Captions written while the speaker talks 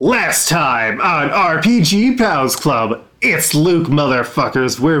Last time on RPG Pals Club, it's Luke,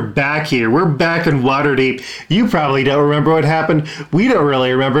 motherfuckers. We're back here. We're back in Waterdeep. You probably don't remember what happened. We don't really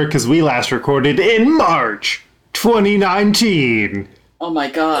remember because we last recorded in March 2019. Oh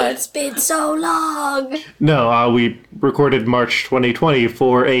my god. It's been so long. No, we recorded March 2020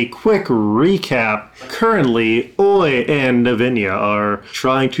 for a quick recap. Currently, Oi and Navinia are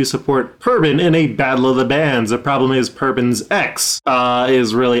trying to support Perbin in a battle of the bands. The problem is Perbin's ex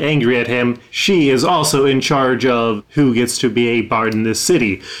is really angry at him. She is also in charge of who gets to be a bard in this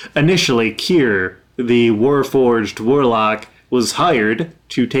city. Initially, Kier, the Warforged warlock, was hired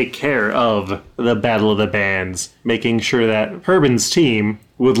to take care of the Battle of the Bands, making sure that Perbin's team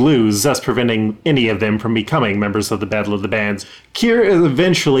would lose, thus preventing any of them from becoming members of the Battle of the Bands. Kier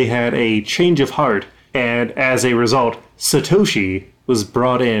eventually had a change of heart, and as a result, Satoshi was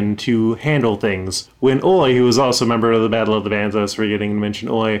brought in to handle things. When Oi, who was also a member of the Battle of the Bands, I was forgetting to mention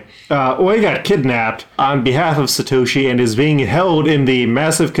Oi, Oi got kidnapped on behalf of Satoshi and is being held in the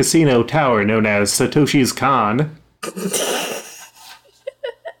massive casino tower known as Satoshi's Con.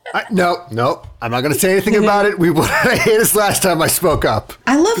 No, I'm not going to say anything about it. I hate this last time I spoke up.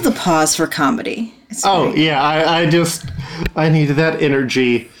 I love the pause for comedy. I needed that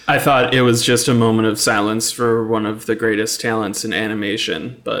energy. I thought it was just a moment of silence for one of the greatest talents in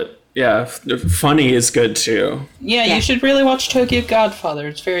animation, but yeah, funny is good too. Yeah, you should really watch Tokyo Godfather.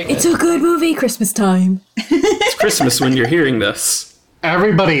 It's very good. It's a good movie, Christmas time. It's Christmas when you're hearing this.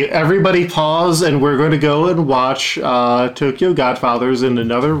 Everybody pause, and we're going to go and watch Tokyo Godfathers in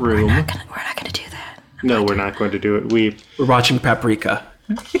another room. We're not gonna do that. No, we're not going to do it. We're watching Paprika.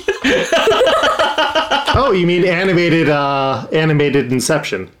 Oh, you mean animated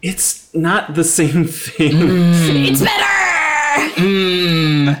Inception? It's not the same thing. It's better!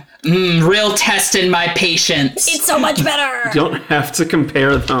 Real test in my patience. It's so much better! You don't have to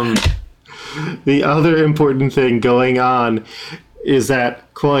compare them. The other important thing going on is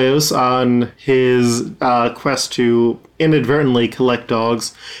that Koios, on his quest to inadvertently collect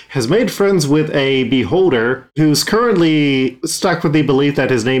dogs, has made friends with a beholder who's currently stuck with the belief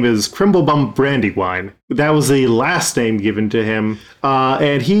that his name is Crimblebum Brandywine. That was the last name given to him,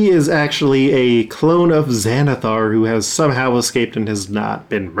 and he is actually a clone of Xanathar who has somehow escaped and has not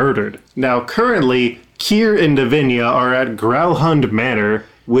been murdered. Now, currently, Kier and Navinia are at Growlhund Manor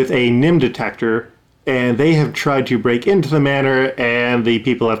with a NIM detector, and they have tried to break into the manor, and the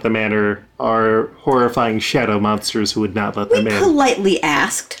people at the manor are horrifying shadow monsters who would not let them in. Politely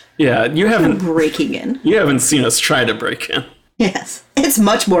asked. Yeah, you haven't breaking in. You haven't seen us try to break in. Yes, it's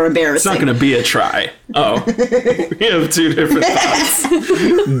much more embarrassing. It's not going to be a try. Oh, we have two different thoughts.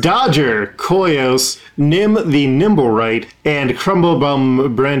 Dodger, Koios, Nim the Nimblewright, and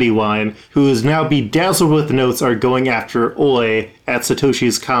Crumblebum Brandywine, who is now bedazzled with notes, are going after Oi at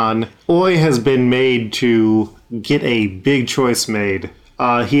Satoshi's Con. Oi has been made to get a big choice made.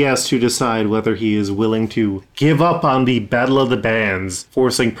 He has to decide whether he is willing to give up on the Battle of the Bands,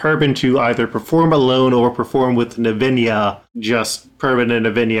 forcing Perbin to either perform alone or perform with Navinia, just Perbin and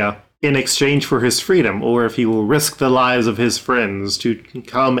Navinia, in exchange for his freedom, or if he will risk the lives of his friends to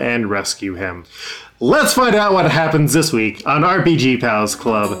come and rescue him. Let's find out what happens this week on RPG Pals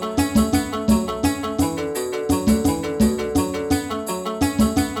Club.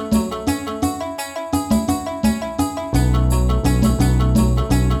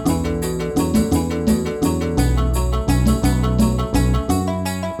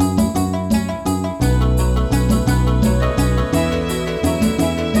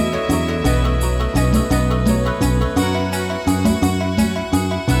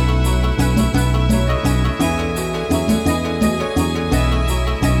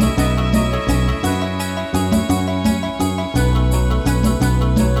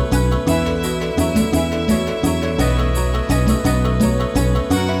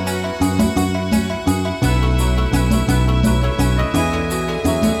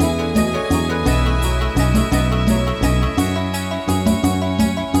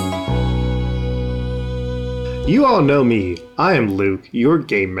 You all know me. I am Luke, your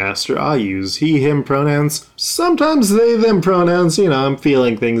game master. I use he, him pronouns. Sometimes they, them pronouns. I'm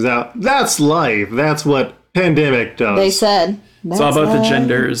feeling things out. That's life. That's what pandemic does. They said. It's all about the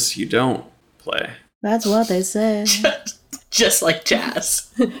genders you don't play. That's what they said. Just like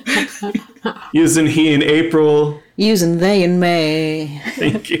jazz. Using he in April. Using they in May.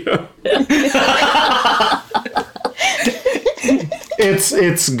 Thank you.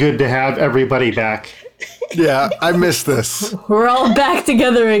 It's good to have everybody back. Yeah, I missed this. We're all back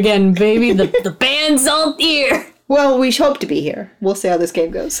together again, baby. The band's all here. Well, we hope to be here. We'll see how this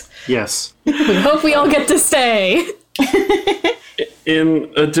game goes. Yes. We hope we all get to stay.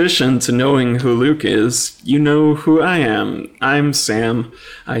 In addition to knowing who Luke is, you know who I am. I'm Sam.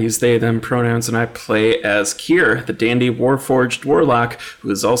 I use they, them pronouns, and I play as Kier, the dandy warforged warlock, who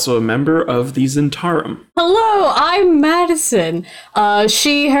is also a member of the Zentarum. Hello, I'm Madison.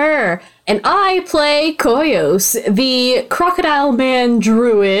 She, her. And I play Koyos, the crocodile man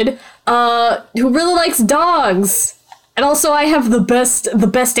druid, who really likes dogs. And also I have the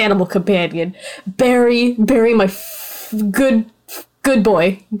best animal companion. Barry, my good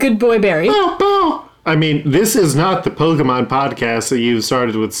boy Barry. I mean, this is not the Pokemon podcast that you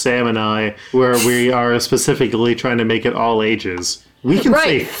started with Sam and I, where we are specifically trying to make it all ages. We can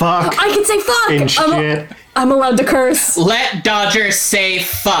say fuck. I can say fuck! And shit. I'm allowed to curse. Let Dodger say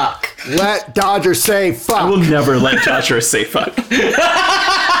fuck. Let Dodger say fuck. I will never let Dodger say fuck.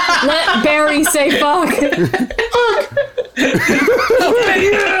 Let Barry say fuck.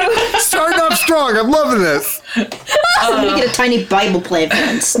 Starting off strong. I'm loving this. Make it a tiny Bible plant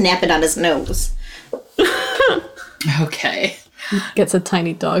and snap it on his nose. Okay. Gets a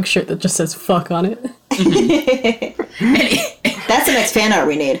tiny dog shirt that just says fuck on it. That's the next fan art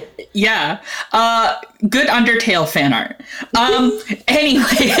we need. Yeah. Good Undertale fan art.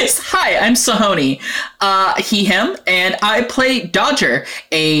 Anyways, hi, I'm Sahoni. He, him, and I play Dodger,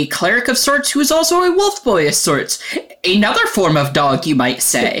 a cleric of sorts who is also a wolf boy of sorts. Another form of dog, you might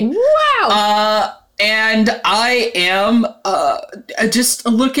say. Wow! And I am just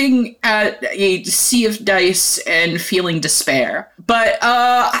looking at a sea of dice and feeling despair. But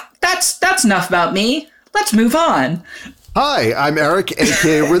that's enough about me. Let's move on. Hi, I'm Eric,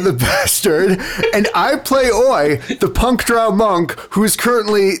 aka We're the Bastard, and I play Oi, the punk drow monk who's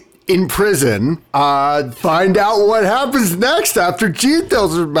currently in prison. Find out what happens next after Gene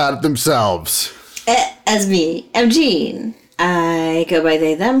tells them about themselves. As me, I'm Jean. I go by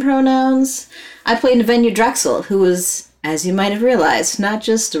they, them pronouns. I play Navenia Drexel, who was, as you might have realized, not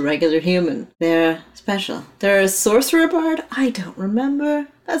just a regular human. They're special. They're a sorcerer bard? I don't remember.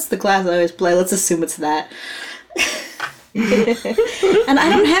 That's the class I always play. Let's assume it's that. And I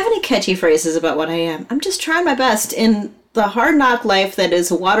don't have any catchy phrases about what I am. I'm just trying my best in the hard knock life that is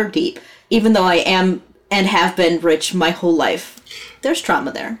Waterdeep, even though I am and have been rich my whole life. There's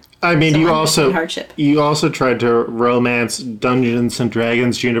trauma there. I mean, you also tried to romance Dungeons and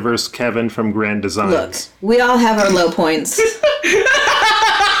Dragons universe Kevin from Grand Designs. Look, we all have our low points.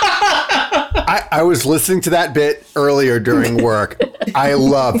 I was listening to that bit earlier during work. I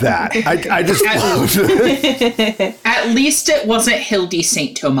love that. I just love it. At least it wasn't Hildy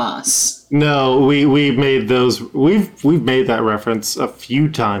St. Thomas. No, we made those. We've made that reference a few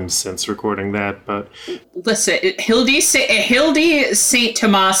times since recording that, but listen, Hildy St.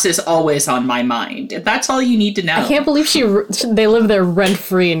 Thomas is always on my mind. That's all you need to know. I can't believe they live there rent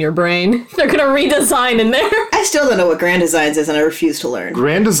free in your brain. They're gonna redesign in there. I still don't know what Grand Designs is, and I refuse to learn.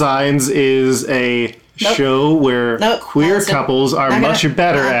 Grand Designs is a show where queer couples are much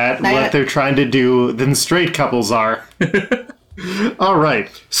better at what they're trying to do than straight couples are. All right,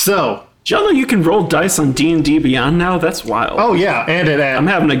 so. Do you know you can roll dice on D&D Beyond now? That's wild. Oh, yeah, and I'm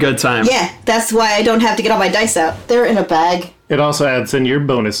having a good time. Yeah, that's why I don't have to get all my dice out. They're in a bag. It also adds in your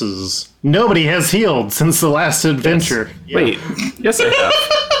bonuses. Nobody has healed since the last adventure. Yes. Yeah. Wait, yes I have.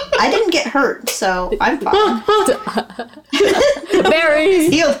 I didn't get hurt, so I'm fine. Barry!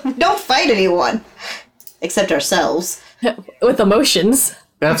 Healed. Don't fight anyone. Except ourselves. With emotions.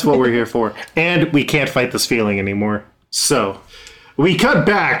 That's what we're here for. And we can't fight this feeling anymore. So... we cut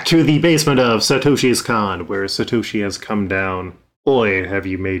back to the basement of Satoshi's Con, where Satoshi has come down. Oi, have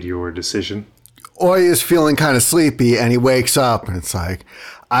you made your decision? Oi is feeling kind of sleepy, and he wakes up, and it's like,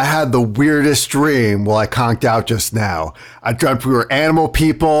 I had the weirdest dream while I conked out just now. I dreamt we were animal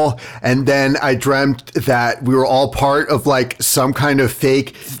people, and then I dreamt that we were all part of, like, some kind of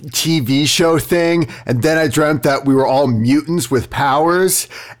fake TV show thing, and then I dreamt that we were all mutants with powers.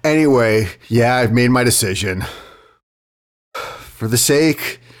 Anyway, yeah, I've made my decision. For the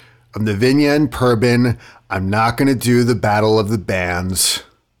sake of Navenia and Purbin, I'm not going to do the Battle of the Bands.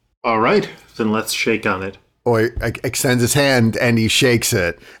 All right, then let's shake on it. Oi extends his hand and he shakes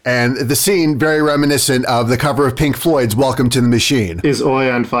it. And the scene, very reminiscent of the cover of Pink Floyd's Welcome to the Machine. Is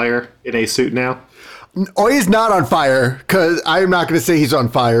Oi on fire in a suit now? Oi is not on fire, because I'm not going to say he's on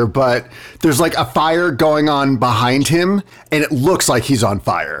fire, but there's like a fire going on behind him, and it looks like he's on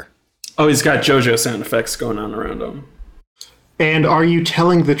fire. Oh, he's got JoJo sound effects going on around him. And are you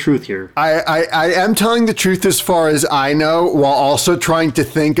telling the truth here? I am telling the truth as far as I know, while also trying to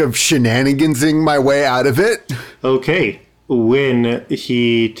think of shenanigansing my way out of it. Okay. When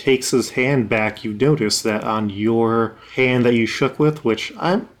he takes his hand back, you notice that on your hand that you shook with,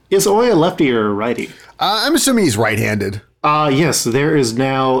 is Oi a lefty or a righty? I'm assuming he's right-handed. Yes, there is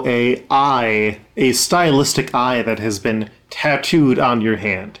now a stylistic eye that has been tattooed on your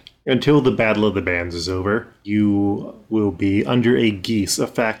hand. Until the Battle of the Bands is over, you will be under a geese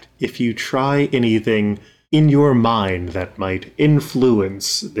effect. If you try anything in your mind that might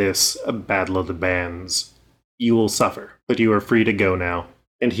influence this Battle of the Bands, you will suffer. But you are free to go now.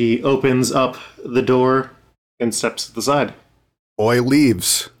 And he opens up the door and steps to the side. Oi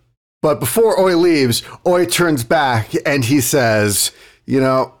leaves. But before Oi leaves, Oi turns back and he says,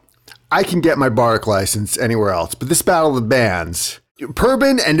 I can get my bardic license anywhere else, but this Battle of the Bands,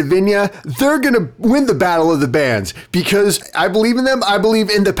 Purbin and Navinia, they're going to win the Battle of the Bands because I believe in them. I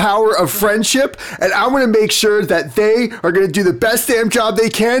believe in the power of friendship, and I'm going to make sure that they are going to do the best damn job they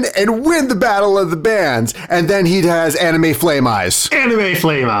can and win the Battle of the Bands. And then he has Anime Flame Eyes. Anime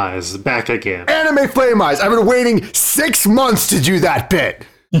Flame Eyes, back again. Anime Flame Eyes. I've been waiting 6 months to do that bit.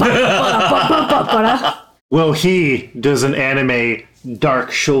 Well, he does an anime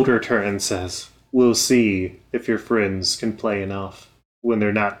dark shoulder turn and says, "We'll see if your friends can play enough when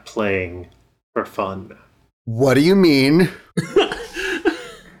they're not playing for fun." What do you mean?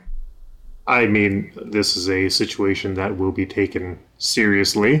 I mean, this is a situation that will be taken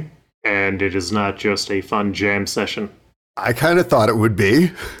seriously, and it is not just a fun jam session. I kind of thought it would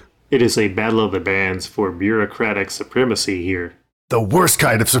be. It is a battle of the bands for bureaucratic supremacy here. The worst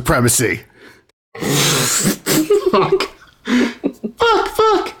kind of supremacy. Fuck.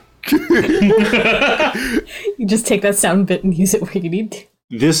 Fuck. You just take that sound bit and use it where you need to.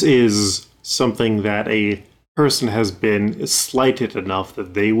 This is something that a person has been slighted enough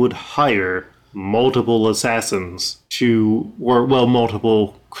that they would hire multiple assassins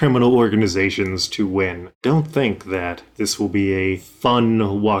multiple criminal organizations to win. Don't think that this will be a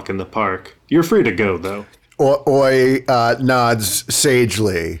fun walk in the park. You're free to go, though. Oi nods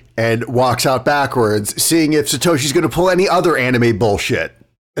sagely and walks out backwards, seeing if Satoshi's going to pull any other anime bullshit.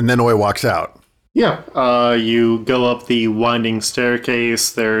 And then Oi walks out. Yeah, you go up the winding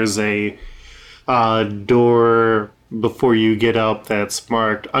staircase. There's a door before you get up that's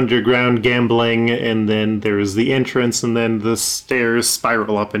marked underground gambling, and then there's the entrance, and then the stairs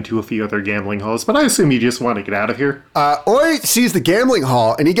spiral up into a few other gambling halls. But I assume you just want to get out of here. Oi sees the gambling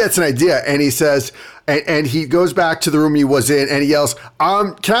hall, and he gets an idea, and he says, and he goes back to the room he was in, and he yells,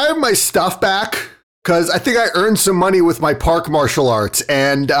 can I have my stuff back? Because I think I earned some money with my park martial arts,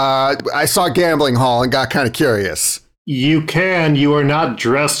 and I saw gambling hall and got kind of curious. You can. You are not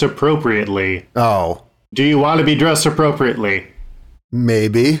dressed appropriately. Oh. Do you want to be dressed appropriately?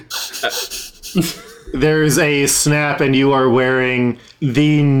 Maybe. There's a snap, and you are wearing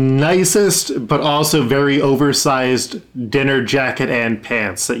the nicest, but also very oversized dinner jacket and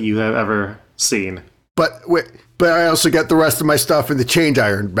pants that you have ever seen. But I also get the rest of my stuff and the change I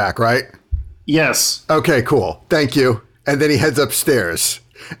earned back, right? Yes. Okay, cool. Thank you. And then he heads upstairs.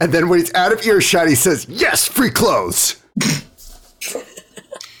 And then when he's out of earshot, he says, "Yes, free clothes."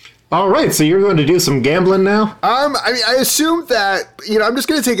 All right, so you're going to do some gambling now? I assume that, I'm just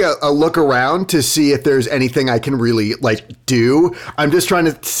going to take a look around to see if there's anything I can really, do. I'm just trying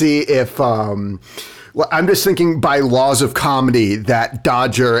to see if, I'm just thinking by laws of comedy that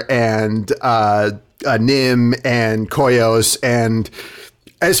Dodger and Nim and Koyos and,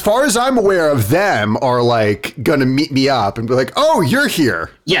 as far as I'm aware of them, are, going to meet me up and be like, "Oh, you're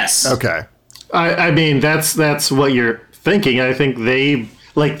here." Yes. Okay. I mean, that's what you're thinking. I think they...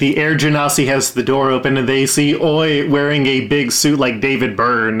 the Air Genasi has the door open and they see Oi wearing a big suit like David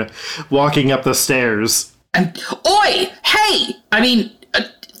Byrne walking up the stairs. And Oi! Hey!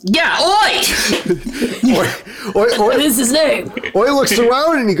 Yeah, Oi! What is his name? Oi looks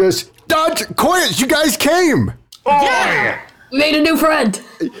around and he goes, "Dodge, Koyos, you guys came." Yeah! We made a new friend.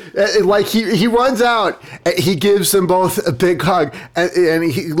 He runs out, and he gives them both a big hug, and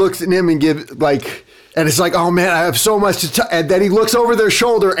he looks at him and and it's like, "Oh man, I have so much to and then he looks over their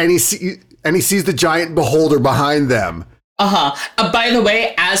shoulder and he sees the giant beholder behind them. By the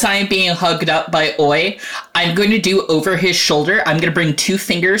way, as I'm being hugged up by Oi, I'm going to do over his shoulder. I'm going to bring 2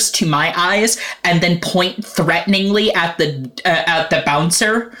 fingers to my eyes and then point threateningly at the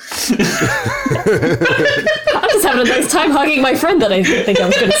bouncer. I'm just having a nice time hugging my friend that I didn't think I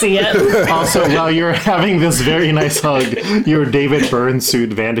was going to see yet. Also, while you're having this very nice hug, your David Byrne suit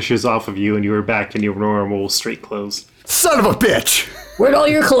vanishes off of you and you are back in your normal street clothes. Son of a bitch! Where'd all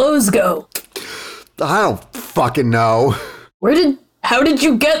your clothes go? I don't fucking know. How did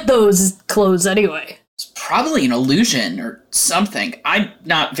you get those clothes anyway? It's probably an illusion or something. I'm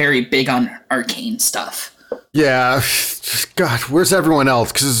not very big on arcane stuff. Yeah, God, where's everyone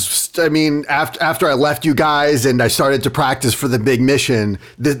else? Because, I mean, after I left you guys and I started to practice for the big mission,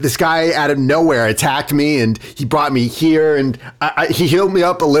 this guy out of nowhere attacked me and he brought me here and he healed me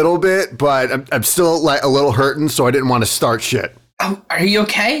up a little bit, but I'm still like a little hurting, so I didn't want to start shit. Oh, are you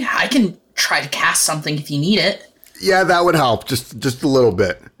okay? I can try to cast something if you need it. Yeah, that would help, just a little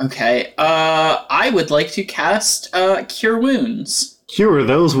bit. Okay, I would like to cast Cure Wounds. Cure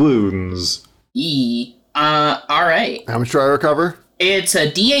those wounds. Alright. How much do I recover? It's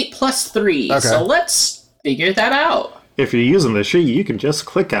a D8 plus 3, Okay. so let's figure that out. If you're using the sheet, you can just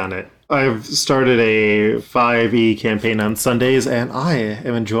click on it. I've started a 5e campaign on Sundays, and I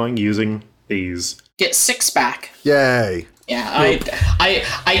am enjoying using these. Get 6 back. Yay. Yeah,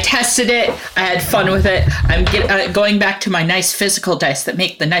 I tested it. I had fun with it. I'm going back to my nice physical dice that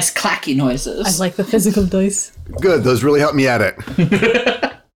make the nice clacky noises. I like the physical dice. Good, those really helped me at it.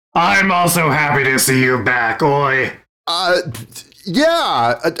 I'm also happy to see you back, Oi.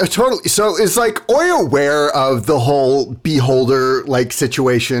 Yeah, totally. So is like Oi aware of the whole beholder like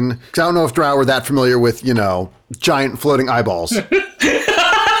situation? Because I don't know if Drow were that familiar with, giant floating eyeballs.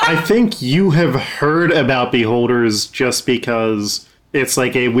 I think you have heard about beholders just because it's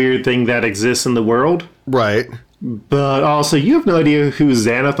like a weird thing that exists in the world. Right. But also, you have no idea who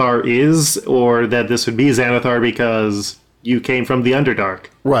Xanathar is, or that this would be Xanathar because you came from the Underdark.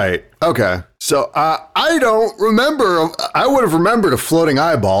 Right. Okay. So I don't remember. I would have remembered a floating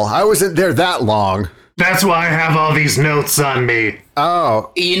eyeball. I wasn't there that long. That's why I have all these notes on me.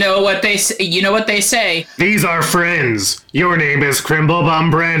 Oh. You know what they say. These are friends. Your name is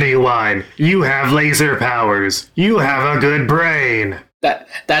Crimblebum Brandywine. You have laser powers. You have a good brain.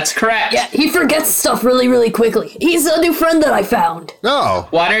 That's correct. Yeah, he forgets stuff really, really quickly. He's a new friend that I found. No.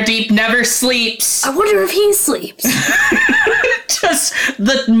 Waterdeep never sleeps. I wonder if he sleeps. Just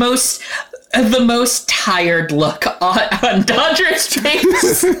the most tired look on Dodger's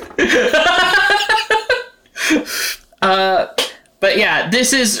face. But yeah,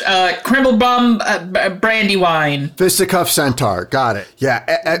 this is Crimblebum Brandywine. Fisticuff Centaur. Got it.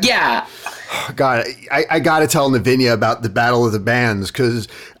 Yeah. Yeah. God, I got to tell Navinia about the Battle of the Bands because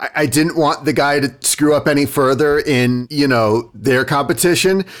I didn't want the guy to screw up any further in, their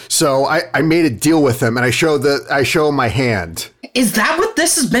competition. So I made a deal with him and I show my hand. Is that what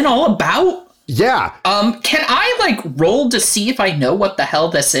this has been all about? Yeah. Can I roll to see if I know what the hell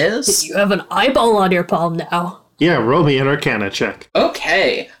this is? You have an eyeball on your palm now. Yeah, roll me an Arcana check.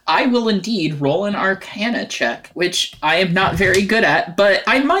 Okay, I will indeed roll an Arcana check, which I am not very good at, but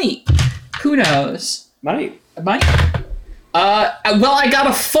I might. Who knows? Might. I might. Well, I got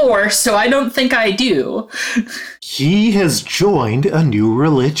a 4, so I don't think I do. He has joined a new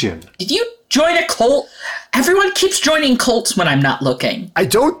religion. Did you join a cult? Everyone keeps joining cults when I'm not looking. I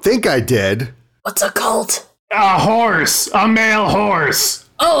don't think I did. What's a cult? A horse! A male horse!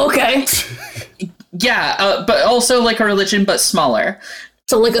 Oh, okay. Yeah, but also like a religion, but smaller.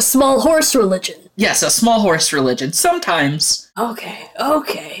 So like a small horse religion. Yes, a small horse religion. Sometimes.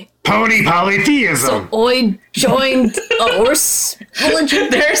 Okay. Pony polytheism! Oi joined a horse religion?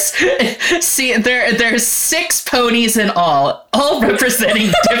 There's 6 ponies in all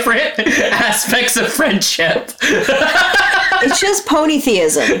representing different aspects of friendship. It's just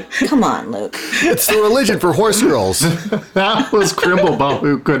ponytheism. Come on, Luke. It's the religion for horse girls. That was Crimblebum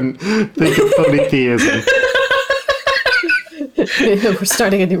who couldn't think of polytheism. We're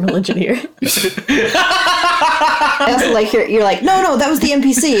starting a new religion here. Also, like you're like, no, that was the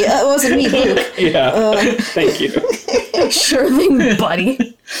NPC. It wasn't me, Luke. Yeah. Thank you. Sure thing,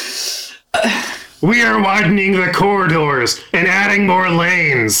 buddy. We are widening the corridors and adding more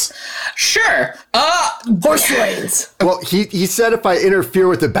lanes. Sure. Horse lanes. Well, he said if I interfere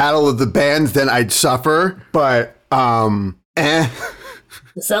with the Battle of the Bands, then I'd suffer. But, Does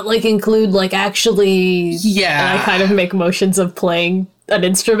that include actually? Yeah. And I kind of make motions of playing an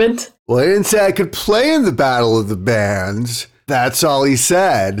instrument. Well, he didn't say I could play in the Battle of the Bands. That's all he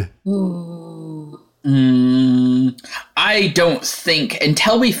said. I don't think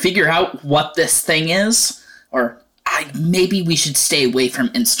until we figure out what this thing is, or maybe we should stay away from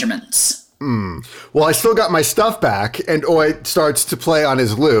instruments. Well, I still got my stuff back, and Oi starts to play on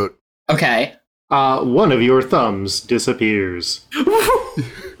his lute. Okay. One of your thumbs disappears.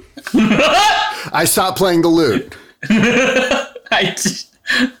 I stopped playing the lute.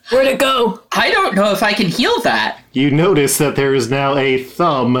 Where'd it go? I don't know if I can heal that. You notice that there is now a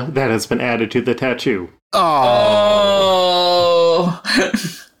thumb that has been added to the tattoo. Oh.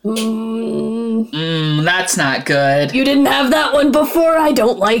 That's not good. You didn't have that one before? I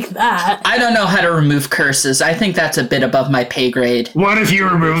don't like that. I don't know how to remove curses. I think that's a bit above my pay grade. What if you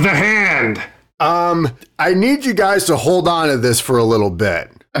remove the hand? I need you guys to hold on to this for a little bit.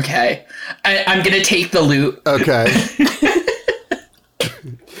 Okay. I'm going to take the loot. Okay.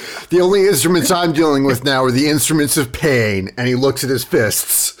 The only instruments I'm dealing with now are the instruments of pain. And he looks at his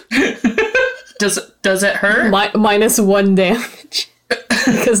fists. Does it hurt? -1 damage.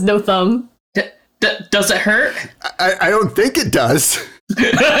 Because no thumb. Does it hurt? I don't think it does.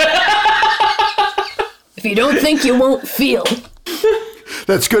 If you don't think, you won't feel.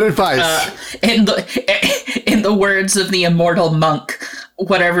 That's good advice. In the words of the immortal monk,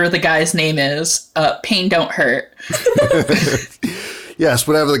 whatever the guy's name is, pain don't hurt. Yes,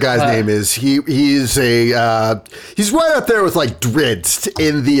 whatever the guy's name is, he's right up there with like Drizzt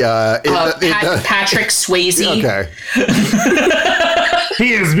in the Patrick Swayze. Okay.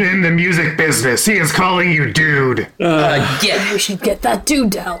 He is in the music business. He is calling you dude. Yeah. We should get that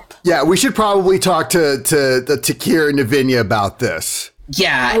dude help. Yeah, we should probably talk to Kira and Navinia about this.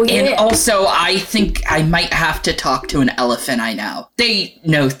 Yeah, Oh, yeah. and also I think I might have to talk to an elephant I know. They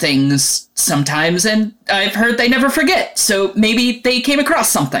know things sometimes, and I've heard they never forget, so maybe they came across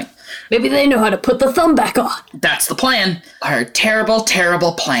something. Maybe they know how to put the thumb back on. That's the plan. Our terrible,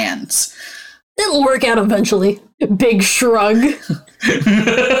 terrible plans. It'll work out eventually. Big shrug.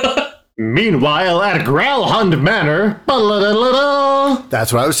 Meanwhile, at Growlhund Manor,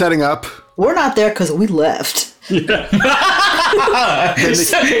 That's what I was setting up. We're not there because we left. So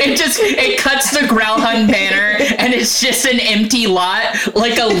it cuts to Growlhund Manor, and it's just an empty lot,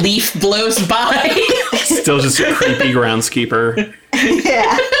 like a leaf blows by. Still just a creepy groundskeeper.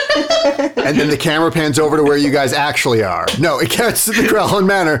 Yeah. And then the camera pans over to where you guys actually are. No, it gets to the Growlhund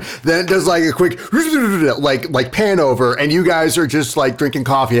Manor, then it does like a quick like pan over, and you guys are just like drinking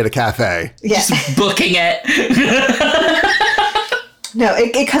coffee at a cafe. Yeah. Booking it. No,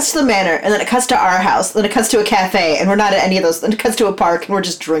 it cuts to the manor, and then it cuts to our house, then it cuts to a cafe, and we're not at any of those. Then it cuts to a park, and we're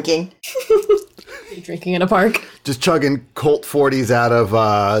just drinking. Drinking in a park. Just chugging Colt 40s out of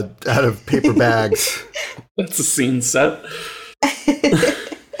paper bags. That's a scene set.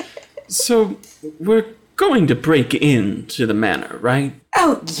 So, we're going to break into the manor, right?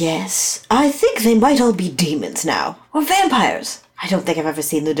 Oh, yes. I think they might all be demons now. Or vampires. I don't think I've ever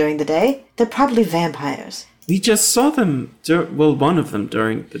seen them during the day. They're probably vampires. We just saw them, one of them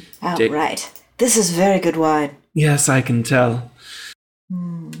during the Oh, day. right. This is very good wine. Yes, I can tell.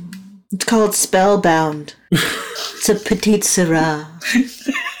 It's called Spellbound. It's a Petite Syrah. I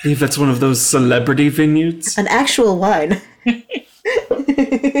believe that's one of those celebrity vineyards. An actual wine.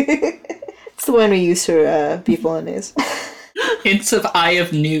 It's the one we use for beef bolognese. Hints of Eye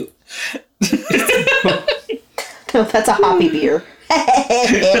of Newt. No, that's a hoppy beer.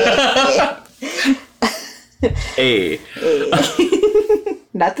 Hey,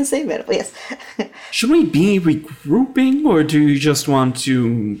 Not the same animal, yes. should we be regrouping, or do you just want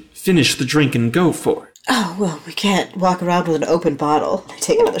to finish the drink and go for it? Oh, well, we can't walk around with an open bottle. I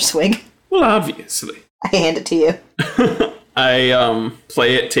take another swig. Well, obviously. I hand it to you. I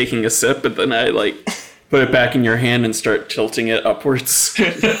play it taking a sip, but then I put it back in your hand and start tilting it upwards.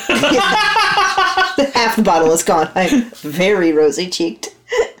 Half the bottle is gone. I'm very rosy-cheeked.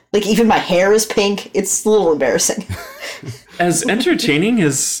 Like, even my hair is pink. It's a little embarrassing. As entertaining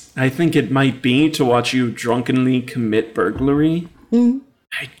as I think it might be to watch you drunkenly commit burglary,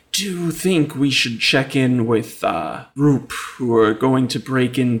 I do think we should check in with Roop, who are going to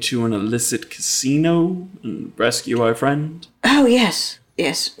break into an illicit casino and rescue our friend. Oh, yes.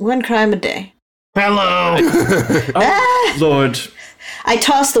 Yes, one crime a day. Hello. Oh, Lord. I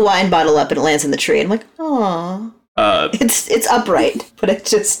toss the wine bottle up and it lands in the tree. I'm like, aw. It's upright, but it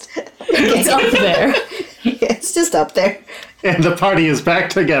just... It's up there. It's just up there. And the party is back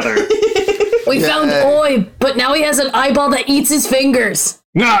together. We found Oi, but now he has an eyeball that eats his fingers.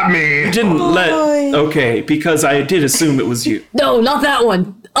 Not me. Didn't Okay, because I did assume it was you. No, not that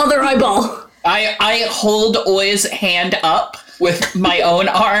one. Other eyeball. I hold Oi's hand up with my own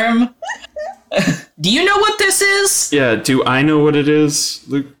arm. Do you know what this is? Yeah, do I know what it is,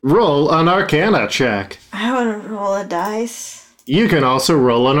 Luke? Roll an Arcana check. I want to roll a dice. You can also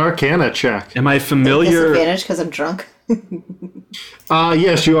roll an Arcana check. Am I familiar? Disadvantage because I'm drunk.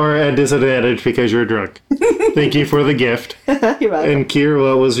 Yes, you are at disadvantage because you're drunk. Thank you for the gift. You're welcome. And Kier,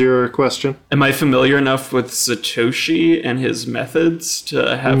 what was your question? Am I familiar enough with Satoshi and his methods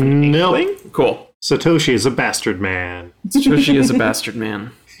to have an No. inkling? Cool. Satoshi is a bastard man. Satoshi is a bastard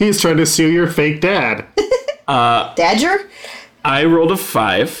man. He's trying to sue your fake dad. Dadger? I rolled a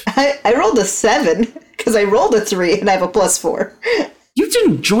 5. I rolled a 7 because I rolled a 3 and I have a +4. You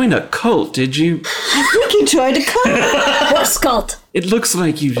didn't join a cult, did you? I think he tried to come. Or Scult. It looks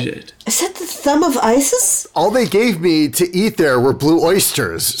like you did. Is that the thumb of Isis? All they gave me to eat there were blue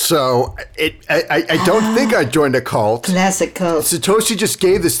oysters, so I don't think I joined a cult. Classic cult. Satoshi just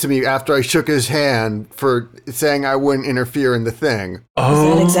gave this to me after I shook his hand for saying I wouldn't interfere in the thing. Is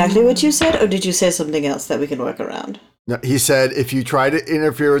that exactly what you said, or did you say something else that we can work around? No, he said, if you try to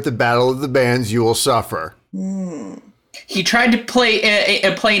interfere with the Battle of the Bands, you will suffer. He tried to play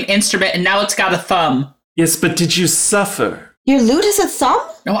an instrument, and now it's got a thumb. Yes, but did you suffer? Your loot has a thumb?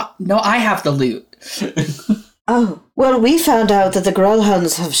 No, I have the loot. Oh, well, we found out that the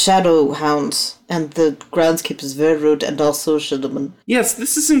Growlhounds have shadow hounds, and the groundskeeper is very rude and also Shadowman. Yes,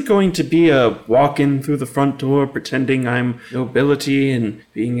 this isn't going to be a walk in through the front door pretending I'm nobility and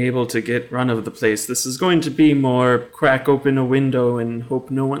being able to get run of the place. This is going to be more crack open a window and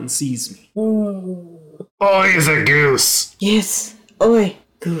hope no one sees me. Oi is a goose. Yes. Oi,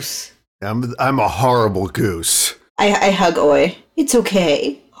 goose. I'm a horrible goose. I hug Oi. It's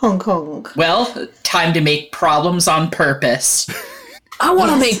okay. Honk honk. Well, time to make problems on purpose. I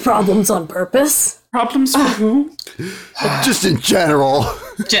want to make problems on purpose. Problems for who? Just in general.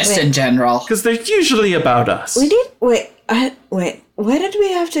 Just in general. Because they're usually about us. We did. Wait. Why did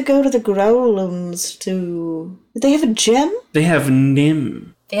we have to go to the Growlhounds to. Did they have a gem? They have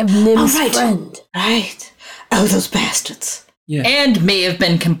Nim. They have Nim's right. friend. Right. Oh, those bastards. Yeah. And may have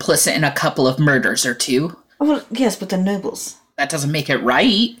been complicit in a couple of murders or two. Oh, well, yes, but they're nobles. That doesn't make it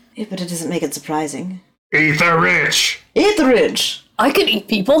right. Yeah, but it doesn't make it surprising. Eat the rich. Eat the rich. I could eat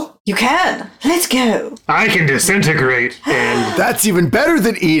people. You can. Let's go. I can disintegrate. And That's even better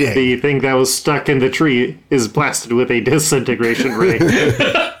than eating. the thing that was stuck in the tree is blasted with a disintegration ray.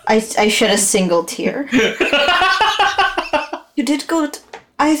 I shed a single tear. You did good.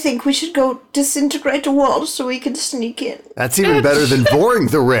 I think we should go disintegrate the wall so we can sneak in. That's even better than boring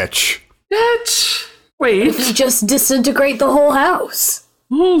the rich. Wait, We just disintegrate the whole house.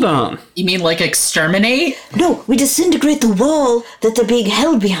 hold on. You mean like exterminate? No, we disintegrate the wall that they're being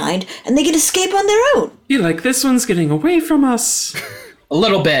held behind, and they can escape on their own. Feel like this one's getting away from us. A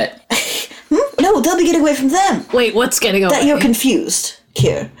little bit. No, they'll be getting away from them. Wait, what's getting away? That you're confused,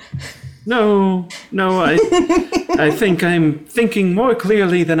 Kier. No, I think I'm thinking more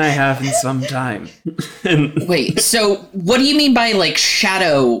clearly than I have in some time. And Wait, so what do you mean by like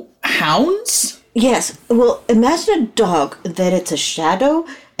shadow hounds? Yes, well, imagine a dog that it's a shadow,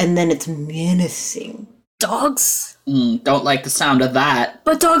 and then it's menacing. Dogs? Don't like the sound of that.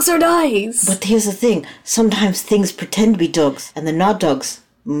 But dogs are nice. But here's the thing. Sometimes things pretend to be dogs, and they're not dogs.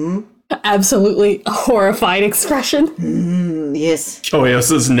 Absolutely horrified expression. Yes.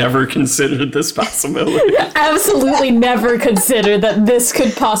 Koyos has never considered this possibility. Absolutely never considered that this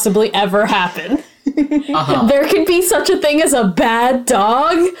could possibly ever happen. There could be such a thing as a bad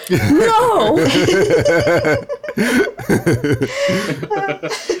dog? No!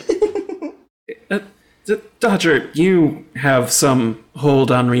 Dodger, you have some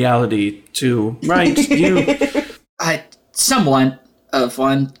hold on reality too, right? You. Somewhat of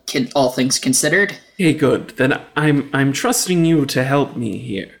one, all things considered. Okay, good. Then I'm trusting you to help me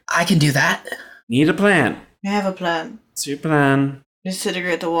here. I can do that. Need a plan. I have a plan. What's your plan?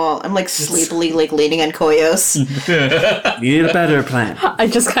 Disintegrate the wall. I'm like sleepily like leaning on Koyos. Need a better plan. I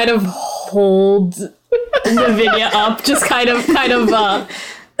just kind of hold Navinia up, just kind of like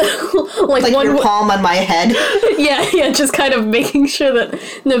Like one your palm on my head. yeah, just kind of making sure that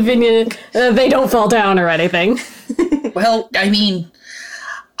Navinia they don't fall down or anything. Well, I mean,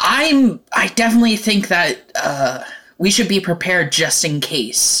 I definitely think that we should be prepared just in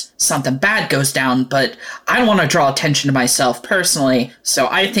case something bad goes down, but I don't want to draw attention to myself personally, so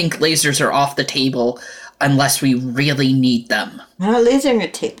I think lasers are off the table unless we really need them. We're not lasering a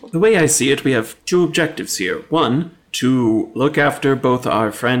table. The way I see it, we have two objectives here. One, to look after both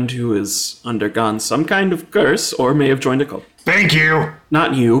our friend who has undergone some kind of curse or may have joined a cult. Thank you.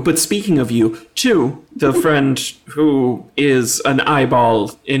 Not you, but speaking of you, two, the friend who is an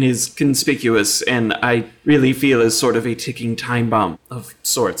eyeball and is conspicuous and I really feel is sort of a ticking time bomb of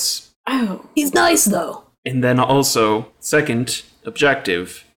sorts. Oh. He's nice though. And then also, second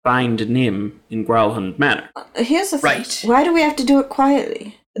objective, find Nim in Growlhound Manor. Here's the thing. Right. Why do we have to do it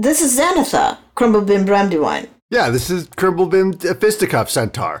quietly? This is Xanatha, Crumblebim Brandywine. Yeah, this is Cribblebim Fisticuff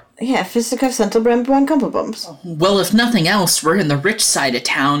Centaur. Yeah, Fisticuff Central Brandywine Crumblebums. Well, if nothing else, we're in the rich side of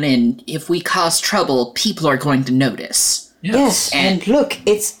town, and if we cause trouble, people are going to notice. Yes, and look,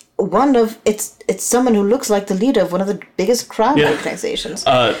 it's someone who looks like the leader of one of the biggest crime organizations.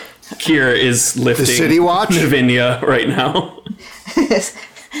 Kira is lifting City Watch? Navinia right now.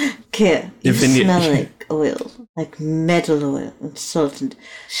 Kid, you Navinia- smell like oil. like metal oil and salt and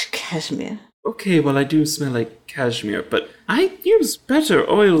cashmere. Okay, well, I do smell like cashmere, but I use better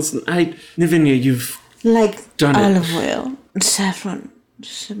oils than Navinia, you've Like done olive oil and saffron.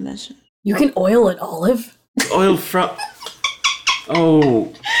 Just imagine. You can oil an olive? oil from...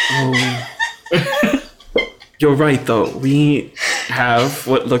 Oh. You're right, though. We have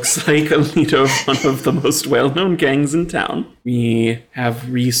what looks like a leader of one of the most well-known gangs in town. We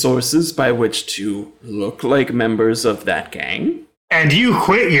have resources by which to look like members of that gang. And you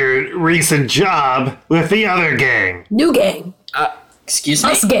quit your recent job with the other gang. New gang. Excuse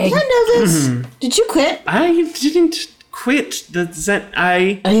me? Us gang. I know this. Did you quit? I didn't quit Are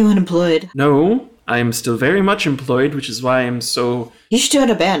you unemployed? No, I'm still very much employed, which is why I'm so... You should join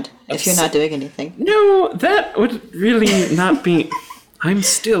a band if you're not doing anything. No, that would really not be... I'm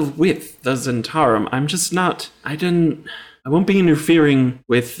still with the Zentarum. I'm just not... I won't be interfering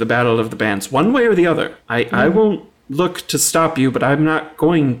with the Battle of the Bands one way or the other. I won't look to stop you, but I'm not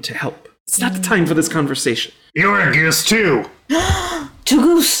going to help. It's not the time for this conversation. You're a goose too. Two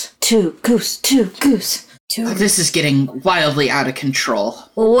goose. This is getting wildly out of control.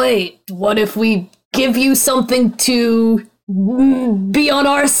 Wait, what if we give you something to be on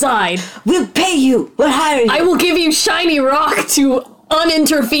our side? We'll pay you. We'll hire you. I will give you shiny rock to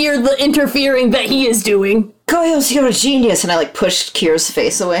uninterfere the interfering that he is doing. Koyos, you're a genius. And I push Kira's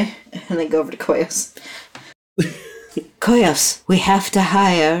face away and then go over to Koyos. Koyos, we have to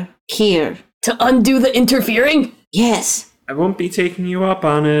hire Kier. To undo the interfering? Yes. I won't be taking you up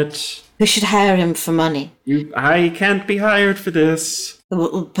on it. We should hire him for money. I can't be hired for this.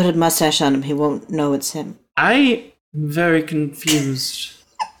 We'll put a mustache on him. He won't know it's him. I am very confused.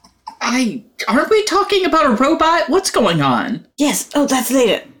 Aren't we talking about a robot? What's going on? Yes. Oh, that's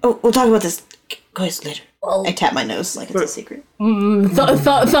later. Oh, we'll talk about this. Koyos, later. Well, I tap my nose like it's a secret.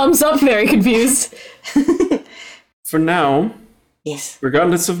 thumbs up, very confused. For now, Yes.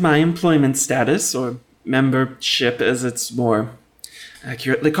 regardless of my employment status or membership as it's more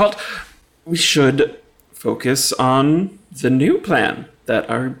accurately called, we should focus on the new plan that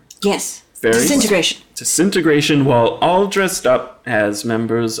are Yes. very Disintegration. while all dressed up as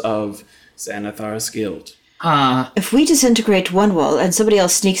members of Xanathar's guild. If we disintegrate one wall and somebody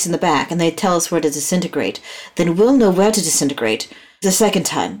else sneaks in the back and they tell us where to disintegrate, then we'll know where to disintegrate the second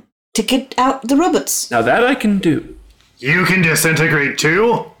time to get out the robots. Now that I can do. You can disintegrate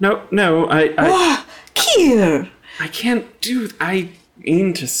too? No, Kier! I can't do... I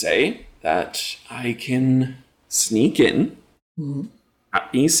mean to say that I can sneak in,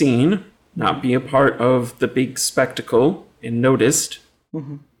 not be seen, not be a part of the big spectacle and noticed,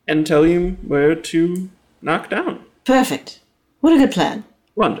 and tell you where to knock down. Perfect. What a good plan.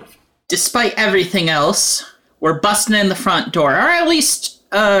 Wonderful. Despite everything else, we're busting in the front door, or at least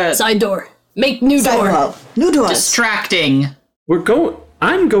Side door. Make new door. Sidewall. New doors. distracting.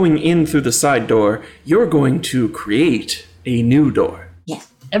 I'm going in through the side door. You're going to create a new door.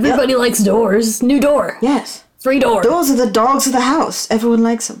 Yes. Everybody likes doors. New door. Yes. Free door. Those are the dogs of the house. Everyone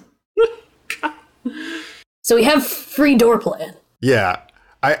likes them. So we have free door plan. Yeah.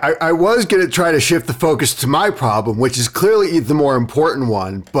 I was going to try to shift the focus to my problem, which is clearly the more important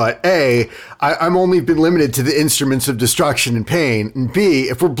one. But I'm only been limited to the instruments of destruction and pain. And B,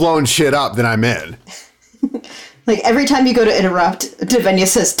 if we're blowing shit up, then I'm in. Every time you go to interrupt, Devenia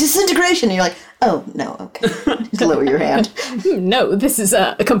says, disintegration. And you're like, oh, no, okay. Just lower your hand. No, this is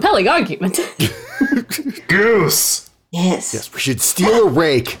a compelling argument. Goose! Yes. Yes, we should steal a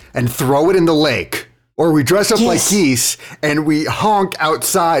rake and throw it in the lake. Or we dress up like geese and we honk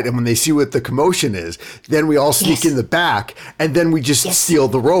outside, and when they see what the commotion is, then we all sneak in the back, and then we just steal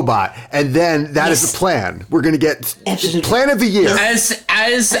the robot, and then that is the plan. We're gonna get plan of the year.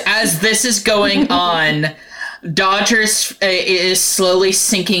 As this is going on, Dodger is slowly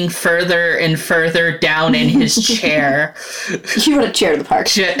sinking further and further down in his chair. You want a chair in the park.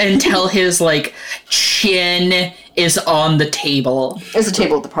 Until his chin is on the table. There's a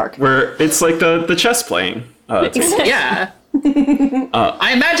table at the park. Where it's like the chess playing. Yeah.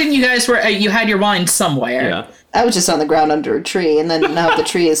 I imagine you guys you had your wine somewhere. Yeah. I was just on the ground under a tree, and then now the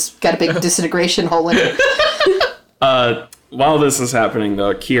tree has got a big disintegration hole in it. While this is happening,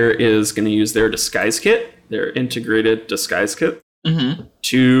 though, Kier is going to use their disguise kit, their integrated disguise kit,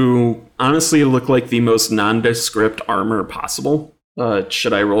 to honestly look like the most nondescript armor possible.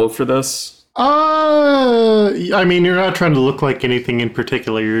 Should I roll for this? I mean, you're not trying to look like anything in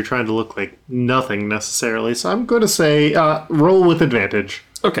particular. You're trying to look like nothing necessarily. So I'm going to say roll with advantage.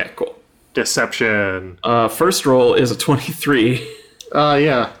 Okay, cool. Deception. First roll is a 23.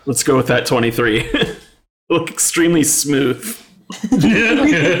 Yeah. Let's go with that 23. Look extremely smooth.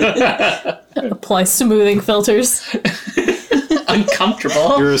 Apply smoothing filters.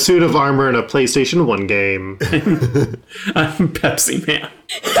 Uncomfortable. You're a suit of armor in a PlayStation 1 game. I'm Pepsi Man.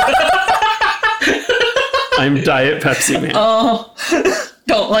 I'm Diet Pepsi Man. Oh,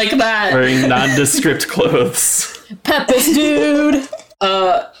 don't like that. Wearing nondescript clothes. Pepis, dude.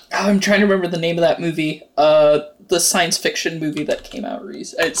 I'm trying to remember the name of that movie. The science fiction movie that came out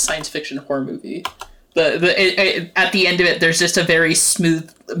recently. It's science fiction horror movie. At the end of it, there's just a very smooth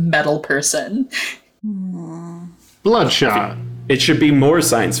metal person. Bloodshot. It should be more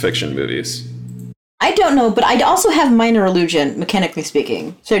science fiction movies. I don't know, but I'd also have minor illusion, mechanically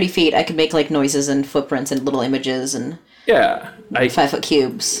speaking. 30 feet, I could make like noises and footprints and little images and Yeah, 5-foot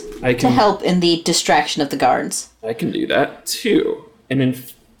cubes I to can help in the distraction of the guards. I can do that too. And in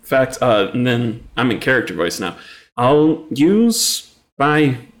fact, and then I'm in character voice now. I'll use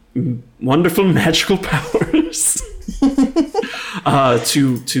my wonderful magical powers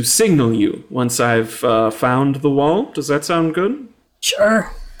to signal you once I've found the wall. Does that sound good?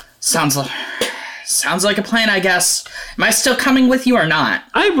 Sure. Sounds like a plan, I guess. Am I still coming with you or not?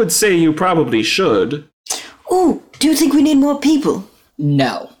 I would say you probably should. Ooh, do you think we need more people?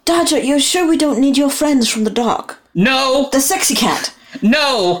 No. Dodger, you're sure we don't need your friends from the dock? No. The sexy cat.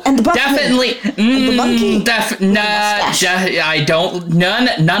 No. And the bucket. Definitely. And the monkey. I don't.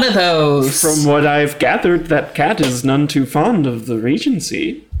 None of those. From what I've gathered, that cat is none too fond of the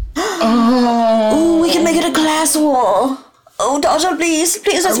Regency. Ooh, we can make it a class war. Oh, Dodger, please,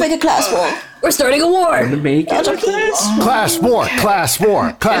 let's make a class war. We're starting a war. Make it Dodger, please. Class war, class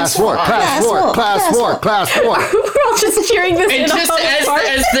war, class war, class war, class war, class war. We're all just cheering this And in just on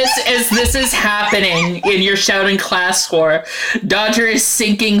as this is happening and you're shouting class war, Dodger is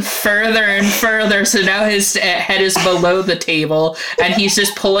sinking further and further, so now his head is below the table and he's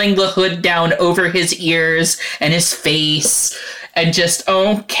just pulling the hood down over his ears and his face and just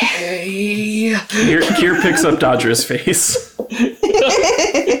okay. Kier picks up Dodger's face.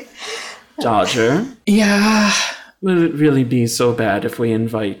 Dodger, Yeah. will it really be so bad if we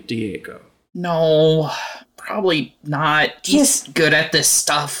invite Diego? No, probably not. He's Yes. good at this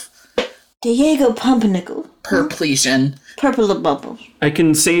stuff. Diego Pumpernickel. Perplesion. Purple bubbles. I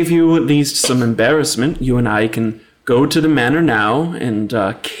can save you at least some embarrassment. You and I can go to the manor now and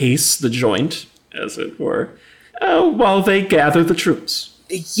case the joint, as it were, while they gather the troops.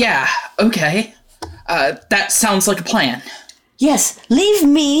 Yeah, okay. That sounds like a plan. Yes, leave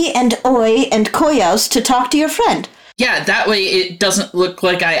me and Oi and Koyos to talk to your friend. Yeah, that way it doesn't look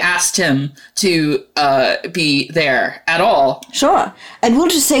like I asked him to be there at all. Sure. And we'll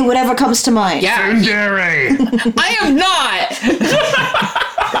just say whatever comes to mind. Yeah, I am not!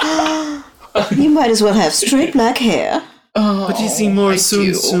 You might as well have straight black hair. But you see more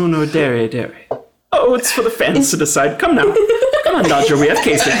do. soon or dere. Oh, it's for the fans to decide. Come now. Come on, Dodger, we have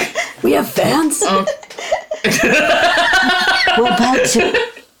casing. We have fans? We're about to.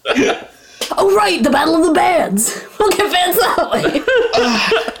 Oh, right, the Battle of the Bands. We'll get fans that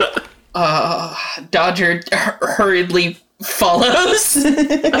way. Dodger hurriedly follows,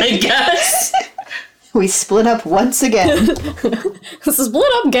 I guess. We split up once again. This is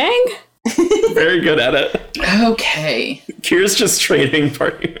split up, gang. Very good at it. Okay. Kier's just trading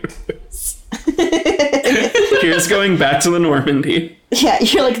partners. Kier's going back to the Normandy. Yeah,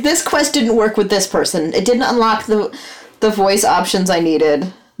 you're like, this quest didn't work with this person. It didn't unlock the voice options I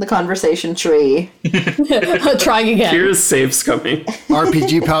needed. The conversation tree. Trying again. Kier's saves coming.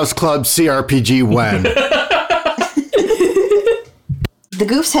 RPG Pals Club CRPG when? The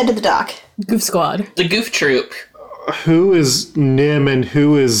goofs head to the dock. Goof Squad. The Goof Troop. Who is Nim and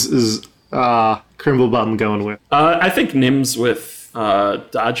who is Crimblebum going with? I think Nim's with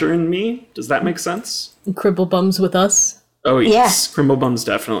Dodger and me. Does that make sense? Cribble Bums with us. Oh, yes. Crimblebum's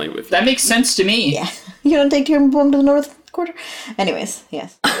definitely with you. That makes sense to me. Yeah. You don't take your bum to the north quarter? Anyways,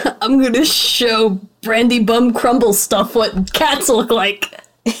 yes. I'm gonna show Brandy Bum Crumble stuff what cats look like.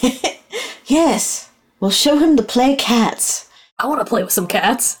 Yes. We'll show him to play cats. I want to play with some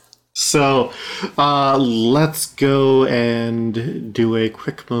cats. So, let's go and do a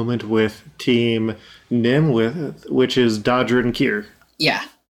quick moment with Team Nim, which is Dodger and Kier. Yeah.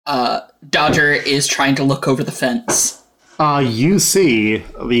 Dodger is trying to look over the fence. You see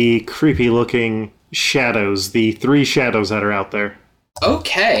the creepy-looking shadows, the 3 shadows that are out there.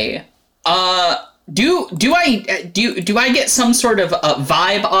 Okay. Do I get some sort of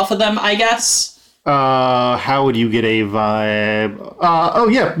vibe off of them, I guess? How would you get a vibe? Oh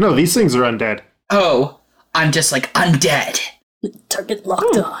yeah, no, these things are undead. Oh, I'm just like undead. Target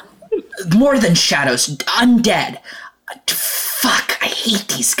locked on. More than shadows, undead. Fuck, I hate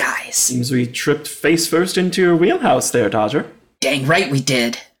these guys. Seems we tripped face first into your wheelhouse there, Dodger. Dang right we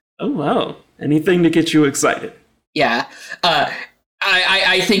did. Oh, wow. Anything to get you excited. Yeah.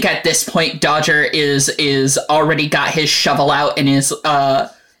 I think at this point Dodger is already got his shovel out and is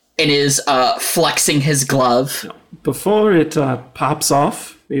flexing his glove. Before it pops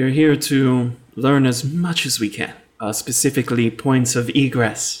off, we are here to learn as much as we can, specifically points of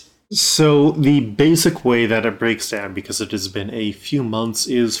egress. So the basic way that it breaks down, because it has been a few months,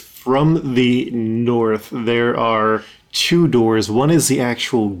 is from the north. There are 2 doors. One is the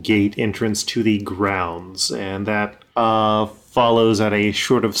actual gate entrance to the grounds, and that follows at a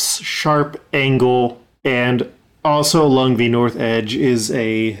sort of sharp angle. And also along the north edge is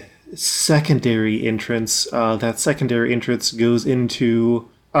a secondary entrance. That secondary entrance goes into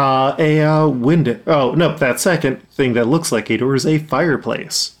a window. Oh, no, that second thing that looks like a door is a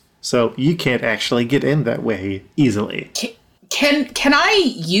fireplace. So you can't actually get in that way easily. Can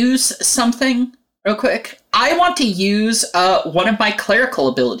I use something real quick? I want to use one of my clerical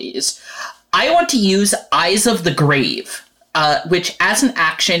abilities. I want to use Eyes of the Grave, which as an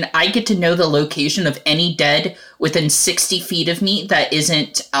action, I get to know the location of any dead within 60 feet of me that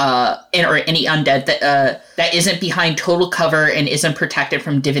isn't, or any undead that isn't behind total cover and isn't protected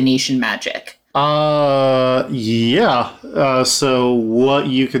from divination magic. Yeah. So what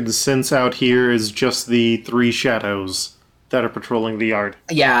you can sense out here is just the 3 shadows that are patrolling the yard.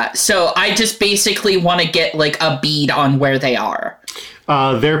 Yeah, so I just basically want to get, like, a bead on where they are.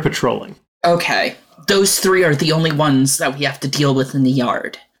 They're patrolling. Okay. Those 3 are the only ones that we have to deal with in the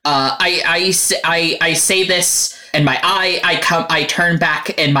yard. I say this, and I turn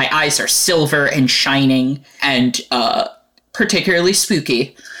back, and my eyes are silver and shining, and, particularly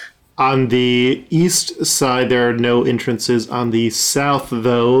spooky. On the east side, there are no entrances. On the south,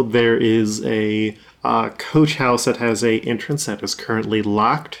 though, there is a coach house that has a entrance that is currently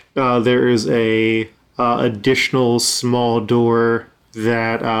locked. There is a additional small door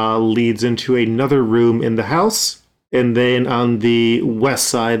that leads into another room in the house. And then on the west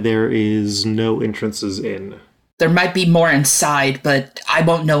side, there is no entrances in. There might be more inside, but I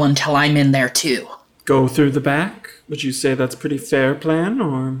won't know until I'm in there, too. Go through the back? Would you say that's a pretty fair plan,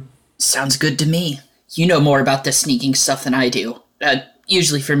 or...? Sounds good to me. You know more about this sneaking stuff than I do.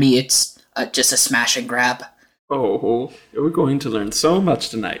 Usually for me, it's just a smash and grab. Oh, we're going to learn so much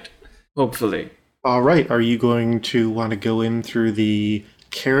tonight. Hopefully. All right, are you going to want to go in through the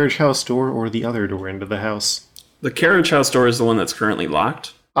carriage house door or the other door into the house? The carriage house door is the one that's currently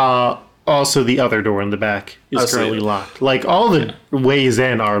locked? Also the other door in the back is currently locked. Like, all the ways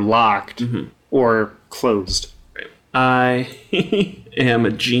in are locked or closed. I am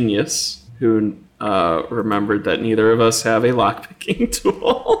a genius who remembered that neither of us have a lockpicking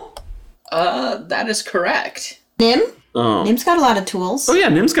tool. That is correct. Nim? Oh. Nim's got a lot of tools. Oh yeah,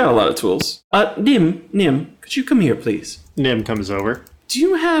 Nim's got a lot of tools. Nim, could you come here, please? Nim comes over. Do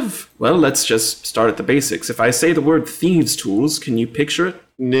you have... Well, let's just start at the basics. If I say the word thieves' tools, can you picture it?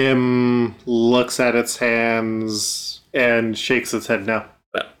 Nim looks at its hands and shakes its head no.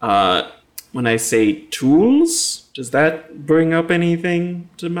 When I say tools, does that bring up anything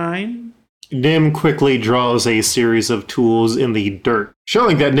to mind? Nim quickly draws a series of tools in the dirt,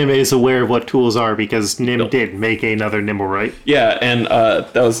 showing that Nim is aware of what tools are because Nim did make another Nimble, right? Yeah, and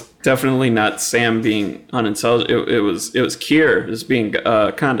that was definitely not Sam being unintelligent. It was Kier just being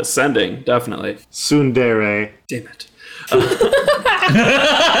condescending, definitely. Tsundere. Damn it.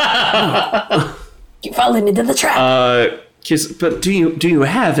 You're falling into the trap. But do you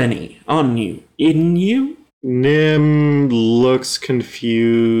have any on you? In you? Nim looks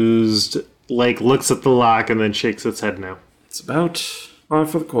confused, looks at the lock and then shakes its head no. It's about par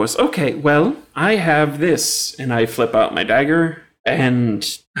for the course. Okay, well, I have this, and I flip out my dagger, and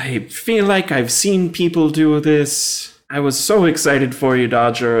I feel like I've seen people do this. I was so excited for you,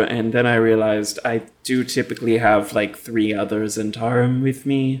 Dodger, and then I realized I do typically have 3 others in Tarim with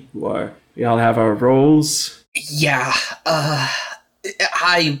me, we all have our roles. Yeah,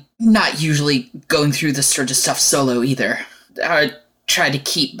 I'm not usually going through this sort of stuff solo either. I try to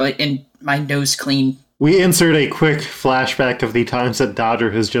keep my nose clean. We insert a quick flashback of the times that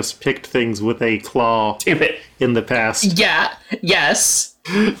Dodger has just picked things with a claw. Damn it. In the past. Yeah, yes.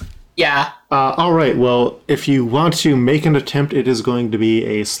 Yeah. Alright, well, if you want to make an attempt, it is going to be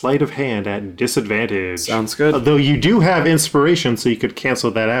a sleight of hand at disadvantage. Sounds good. Though you do have inspiration, so you could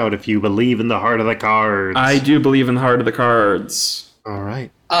cancel that out if you believe in the heart of the cards. I do believe in the heart of the cards.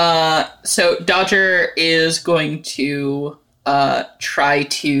 Alright. So Dodger is going to try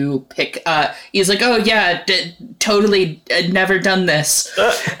to pick he's like, oh yeah, totally never done this.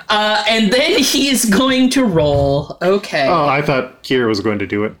 And then he's going to roll. Okay. Oh, I thought Kier was going to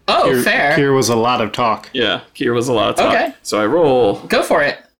do it. Oh, fair. Kier was a lot of talk. Yeah, Kier was a lot of talk. Okay. So I roll. Go for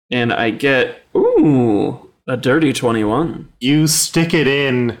it. And I get, a dirty 21. You stick it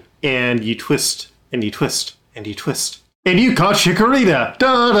in, and you twist, and you twist, and you twist. And you caught Chikorita!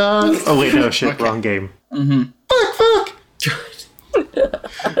 Da-da! Oh wait, no, shit, wrong game. Fuck!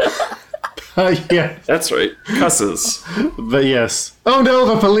 Yeah, That's right. Cusses. but yes. Oh no,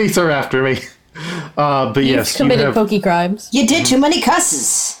 the police are after me. But yes, you Committed have... pokey crimes. You did too many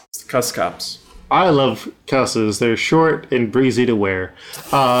cusses. Cuss cops. I love cusses. They're short and breezy to wear.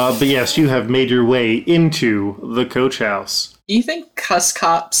 But yes, you have made your way into the coach house. Do you think cuss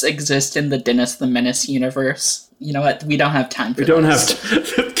cops exist in the Dennis the Menace universe? You know what? We don't have time for We don't this. have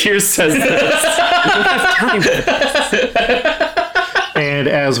to. Kier says this. We don't have time for this. And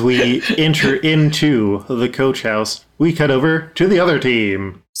as we enter into the coach house, we cut over to the other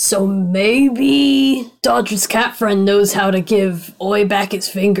team. So maybe Dodger's cat friend knows how to give Oi back his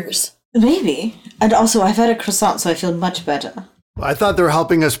fingers. Maybe. And also, I've had a croissant, so I feel much better. I thought they were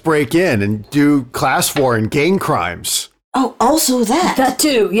helping us break in and do class war and gang crimes. Oh, also that. That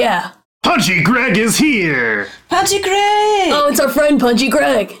too, yeah. Punchy Greg is here! Punchy Greg! Oh, it's our friend Punchy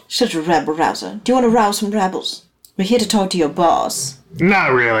Greg. Shut your rabble rouser. Do you want to rouse some rebels? We're here to talk to your boss.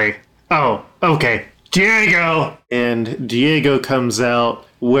 Not really. Oh, okay. Diego! And Diego comes out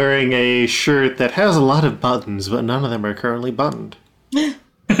wearing a shirt that has a lot of buttons, but none of them are currently buttoned.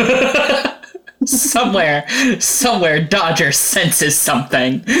 Somewhere, Dodger senses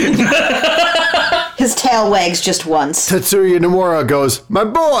something. His tail wags just once. Tetsuya Nomura goes, my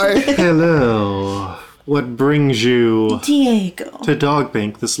boy! Hello. What brings you Diego, to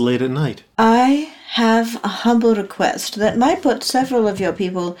Dogbank this late at night? I have a humble request that might put several of your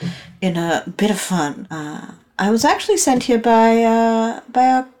people in a bit of fun. I was actually sent here by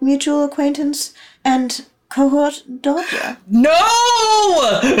our mutual acquaintance and cohort Dodger.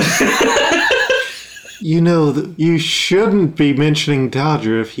 No! You know, you shouldn't be mentioning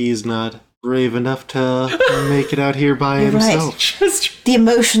Dodger if he's not brave enough to make it out here by You're right. himself. The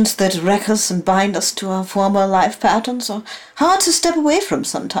emotions that wreck us and bind us to our former life patterns are hard to step away from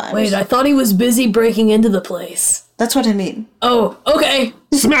sometimes. Wait, I thought he was busy breaking into the place. That's what I mean. Oh, okay.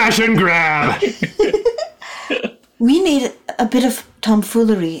 Smash and grab! We need a bit of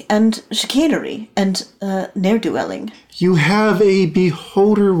tomfoolery and chicanery and ne'er-do-welling. You have a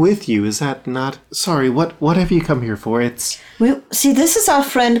beholder with you, is that not? Sorry, what have you come here for? It's... See, this is our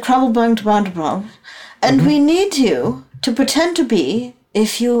friend Crumblebunk, and we need you to pretend to be,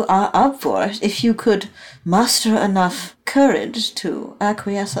 if you are up for it, if you could muster enough courage to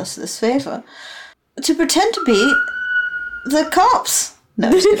acquiesce us this favor, to pretend to be the cops. No,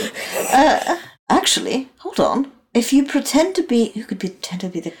 I'm just kidding. Actually, hold on. If you pretend to be, you could pretend to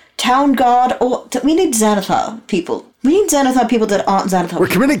be the town guard, or we need Xanathar people. We need Xanathar people that aren't Xanathar. We're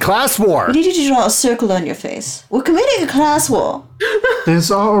committing class war! We need you to draw a circle on your face. We're committing a class war.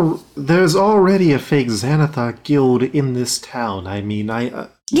 There's already a fake Xanathar guild in this town. I mean,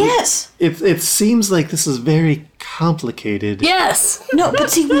 Yes. It seems like this is very complicated. Yes. No,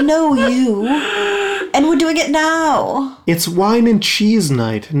 but see, we know you, and we're doing it now. It's wine and cheese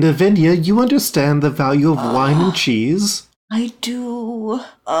night. Navinia, you understand the value of wine and cheese? I do.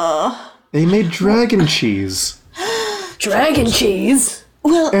 They made dragon cheese. Dragon cheese.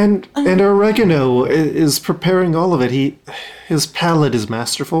 Well, And Oregano is preparing all of it. His palate is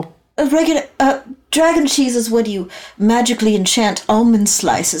masterful. dragon cheese is when you magically enchant almond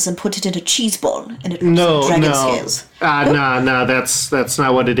slices and put it in a cheese ball, and it No, dragon scales. no, that's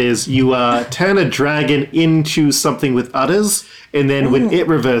not what it is. You turn a dragon into something with udders, and then when it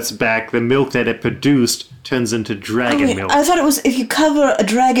reverts back, the milk that it produced turns into dragon Wait, milk. I thought it was if you cover a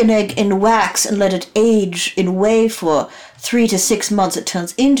dragon egg in wax and let it age in whey for 3 to 6 months, it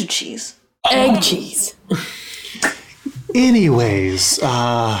turns into cheese. Egg cheese. Anyways,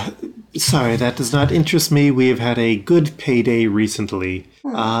 sorry, that does not interest me. We have had a good payday recently.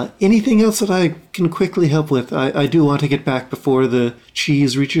 Anything else that I can quickly help with? I do want to get back before the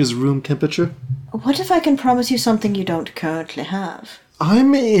cheese reaches room temperature. What if I can promise you something you don't currently have?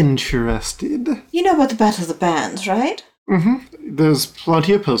 I'm interested. You know about the Battle of the Bands, right? There's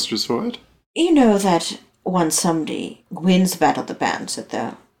plenty of posters for it. You know that once somebody wins the Battle of the Bands, that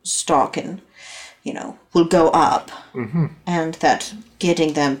their stock and, will go up. And that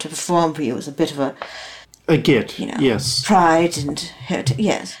getting them to perform for you is a bit of A git, yes. pride and heritage.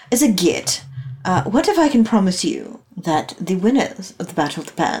 Yes, it's a git. What if I can promise you that the winners of the Battle of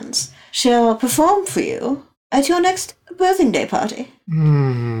the Bands shall perform for you at your next birthing day party?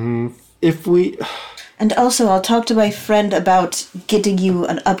 If we... And also, I'll talk to my friend about getting you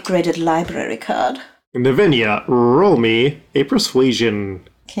an upgraded library card. Navinia, roll me a persuasion.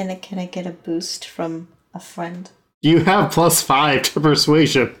 Can I get a boost from a friend? You have +5 to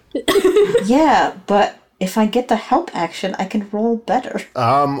persuasion. Yeah, but if I get the help action, I can roll better.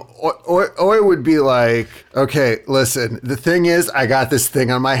 Or it would be like, okay, listen, the thing is, I got this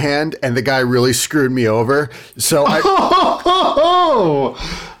thing on my hand, and the guy really screwed me over. So I. Oh!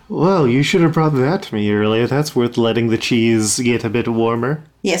 Well, you should have brought that to me earlier. That's worth letting the cheese get a bit warmer.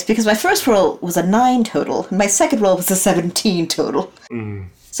 Yes, because my first roll was a 9 total, and my second roll was a 17 total.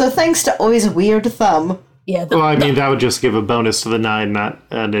 So thanks to always a weird thumb. Yeah. Well, I mean, that would just give a bonus to the 9, not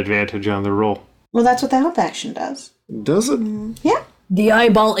an advantage on the roll. Well, that's what the help action does. Does it? Yeah. The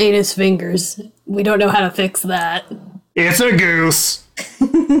eyeball ate his fingers. We don't know how to fix that. It's a goose!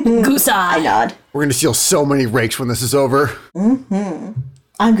 Goose I eye. nod. We're gonna steal so many rakes when this is over.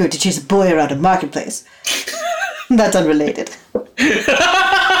 I'm going to chase a boy around a marketplace. That's unrelated.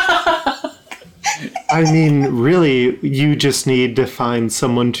 I mean, really, you just need to find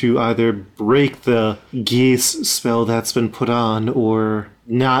someone to either break the geese spell that's been put on, or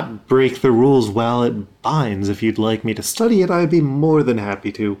not break the rules while it binds. If you'd like me to study it, I'd be more than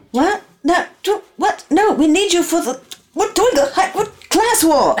happy to. What? No, what? No, we need you for the... We're doing what class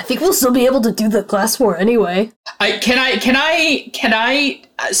war? I think we'll still be able to do the class war anyway. Can I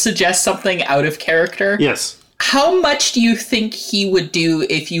suggest something out of character? Yes. How much do you think he would do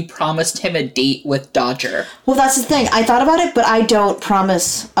if you promised him a date with Dodger? Well, that's the thing. I thought about it, but I don't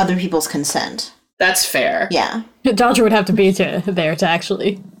promise other people's consent. That's fair. Yeah. Dodger would have to be there to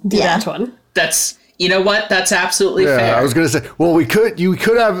actually do Yeah. that one. That's, you know what? That's absolutely Yeah, fair. I was gonna say, well, you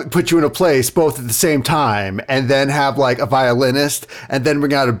could have put you in a place both at the same time, and then have like a violinist, and then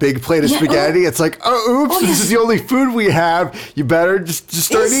bring out a big plate of Yeah, spaghetti. It's like, oh, oops, Oh, this yes. is the only food we have. You better just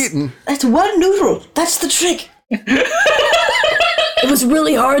start eating. That's one noodle. That's the trick. It was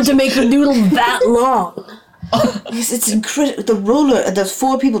really hard to make the noodle that long. Yes, it's incredible. The roller, there's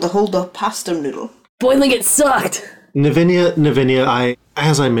 4 people to hold the pasta noodle. Boiling it sucked. Navinia,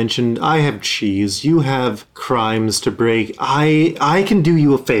 as I mentioned, I have cheese. You have crimes to break. I can do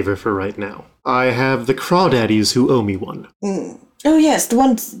you a favor for right now. I have the crawdaddies who owe me one. Oh yes, the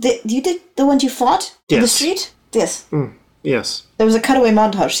ones you did. The ones you fought in the Yes. street. Yes, Yes. there was a cutaway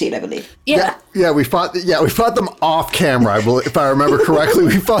montage scene, I believe. Yeah. Yeah, we fought them off camera. If I remember correctly,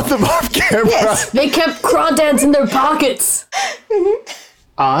 we fought them off camera. Yes. They kept crawdads in their pockets.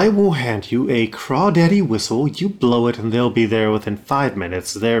 I will hand you a crawdaddy whistle. You blow it and they'll be there within 5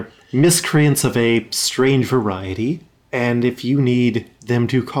 minutes. They're miscreants of a strange variety, and if you need them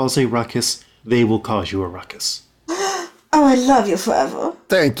to cause a ruckus, they will cause you a ruckus. Oh, I love you forever.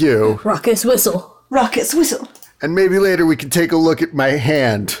 Thank you. Ruckus whistle. Rockets whistle. And maybe later we can take a look at my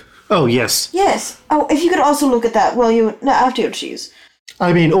hand. Oh, yes. Yes. Oh, if you could also look at that after your cheese.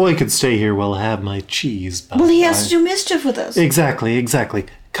 I mean, Oi could stay here while I have my cheese, but Well, he has to do mischief with us. Exactly.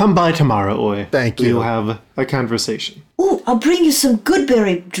 Come by tomorrow, Oi. Thank you. We'll have a conversation. Ooh, I'll bring you some good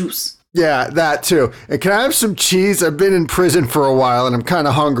berry juice. Yeah, that too. And can I have some cheese? I've been in prison for a while and I'm kind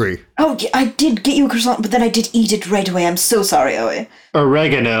of hungry. Oh, yeah, I did get you a croissant, but then I did eat it right away. I'm so sorry, Oe.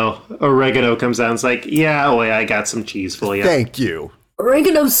 Oregano comes out and is like, yeah, Oi, I got some cheese for you. Thank you.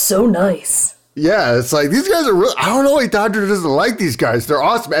 Oregano's so nice. Yeah, it's like these guys are real. I don't know why Dodger doesn't like these guys. They're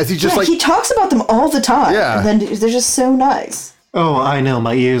awesome. As he's just Yeah, like, he talks about them all the time. Yeah. And then they're just so nice. Oh, I know,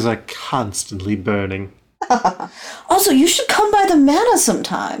 my ears are constantly burning. Also, you should come by the manor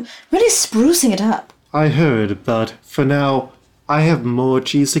sometime. Really sprucing it up. I heard, but for now, I have more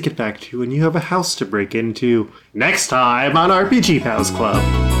cheese to get back to, and you have a house to break into. Next time on RPG Pals Club.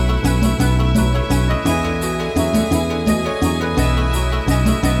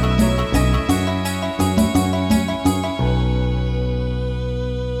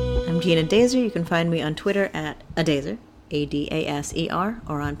 I'm Gina Dazer. You can find me on Twitter at Adazer, Adaser,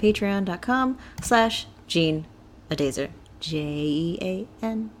 or on patreon.com/Gene Adazer,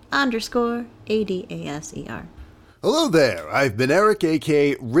 JEAN_ADASER. hello there. I've been Eric,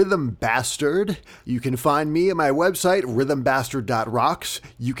 aka Rhythm Bastard. You can find me at my website, rhythmbastard.rocks.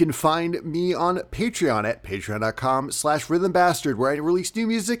 You can find me on Patreon at patreon.com/rhythmbastard, where I release new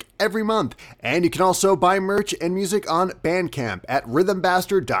music every month. And you can also buy merch and music on Bandcamp at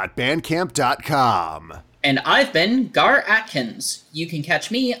rhythmbastard.bandcamp.com. And I've been Gar Atkins. You can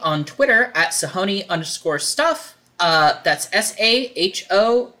catch me on Twitter at Sahoni_stuff. That's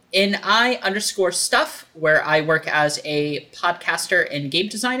SAHONI_stuff, where I work as a podcaster and game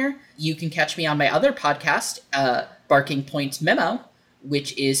designer. You can catch me on my other podcast, Barking Point Memo,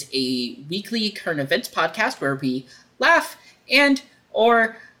 which is a weekly current events podcast where we laugh and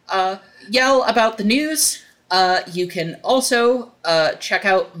or yell about the news. You can also check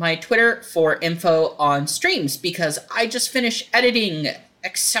out my Twitter for info on streams, because I just finished editing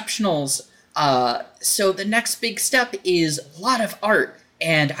Exceptionals So the next big step is a lot of art,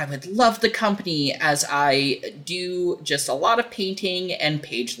 and I would love the company as I do just a lot of painting and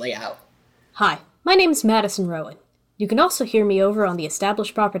page layout. Hi, my name's Madison Rowan. You can also hear me over on the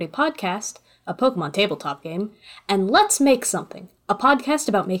Established Property Podcast, a Pokemon tabletop game, and Let's Make Something, a podcast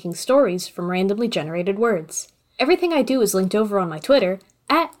about making stories from randomly generated words. Everything I do is linked over on my Twitter,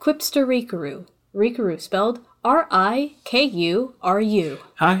 at QuipsterRikuRu. Rikuru spelled Rikuru.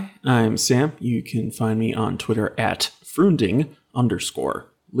 Hi, I'm Sam. You can find me on Twitter at Frunding_Loom.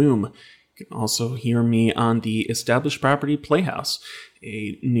 You can also hear me on the Established Property Playhouse,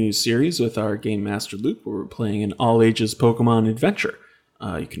 a new series with our Game Master Luke where we're playing an all-ages Pokemon adventure.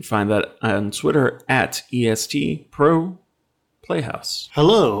 You can find that on Twitter at ESTProPlayhouse.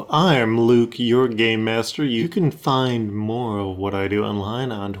 Hello, I'm Luke, your Game Master. You can find more of what I do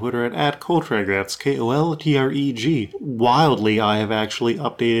online on Twitter at Koltreg, that's Koltreg. Wildly, I have actually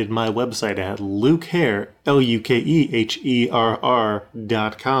updated my website at lukeherr,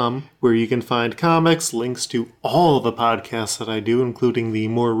 LUKEHERR.com, where you can find comics, links to all the podcasts that I do, including the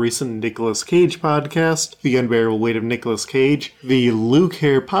more recent Nicolas Cage podcast, The Unbearable Weight of Nicolas Cage, the Luke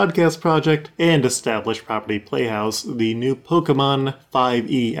Herr Podcast Project, and Established Property Playhouse, the new Pokemon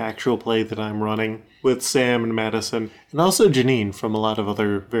 5e actual play that I'm running with Sam and Madison, and also Janine from a lot of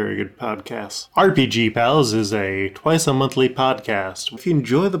other very good podcasts. RPG Pals is a twice-a-monthly podcast. If you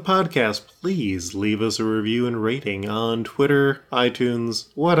enjoy the podcast, please leave us a review and rating on Twitter, iTunes,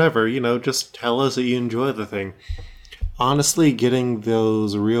 whatever. Just tell us that you enjoy the thing. Honestly, getting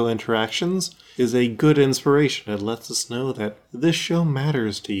those real interactions is a good inspiration. It lets us know that this show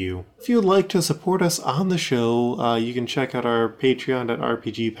matters to you. If you'd like to support us on the show, you can check out our Patreon at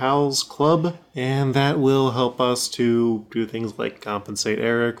RPG Pals Club, and that will help us to do things like compensate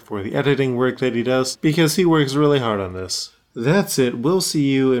Eric for the editing work that he does, because he works really hard on this. That's it. We'll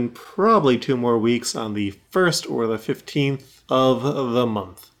see you in probably 2 more weeks on the 1st or the 15th of the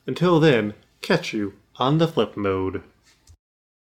month. Until then, catch you on the flip mode.